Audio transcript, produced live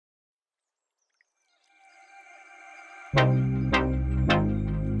Can't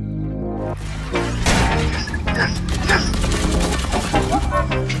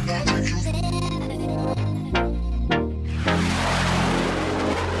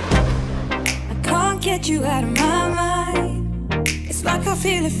get you out of my mind. It's like I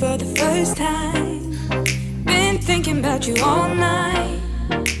feel it for the first time. Been thinking about you all night.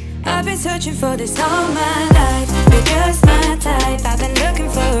 I've been searching for this all my life. You're just my type. I've been looking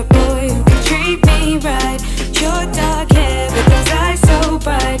for a boy who can treat me right. Your dark hair with those eyes so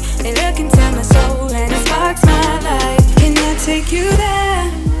bright. They look into my soul and it sparks my life. Can I take you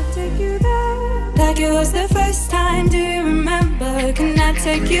there? Like it was the first time, do you remember? Can I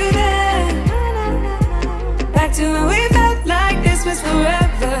take you there? Back to when we felt like this was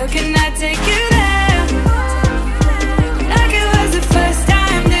forever. Can I take you there? Like it was the first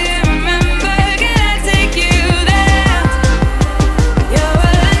time, do you remember? Can I take you there? You're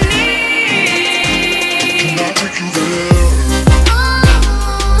all I need. Can I take you there?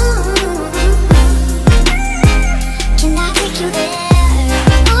 Can I take you there?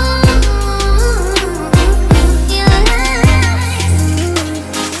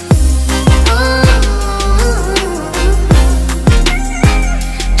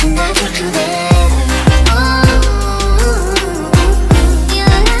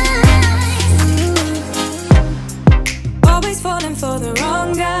 For the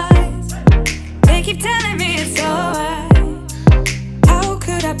wrong guys, they keep telling me it's alright. How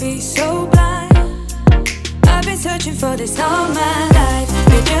could I be so blind? I've been searching for this all my life.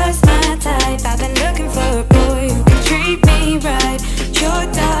 You're just my type. I've been looking for a boy who can treat me right. Your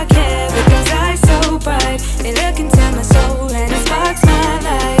dark hair with those eyes so bright. They look into my soul and it sparks my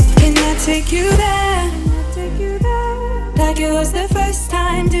life. Can I take you there? Like it was the first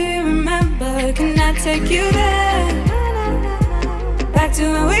time, do you remember? Can I take you there? Back to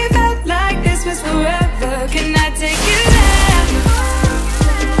when we felt like this was forever. Can I take you there?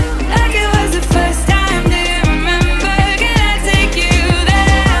 Like it was the first time, do you remember? Can I take you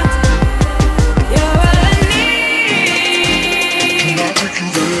there? You're all I need. Can I take you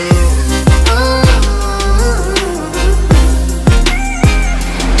there?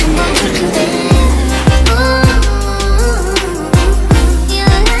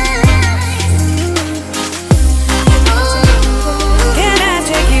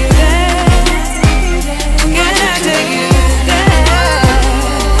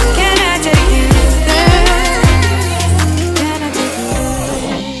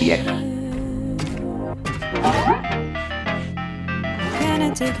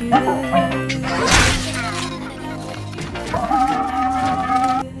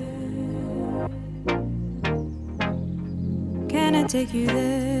 Can I take you there? Take you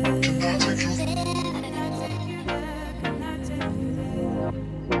there.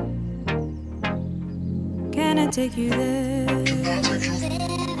 Can I take you there? Can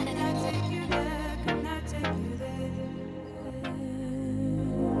I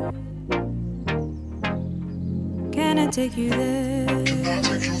take you there? Can I take you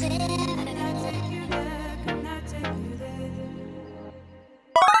there?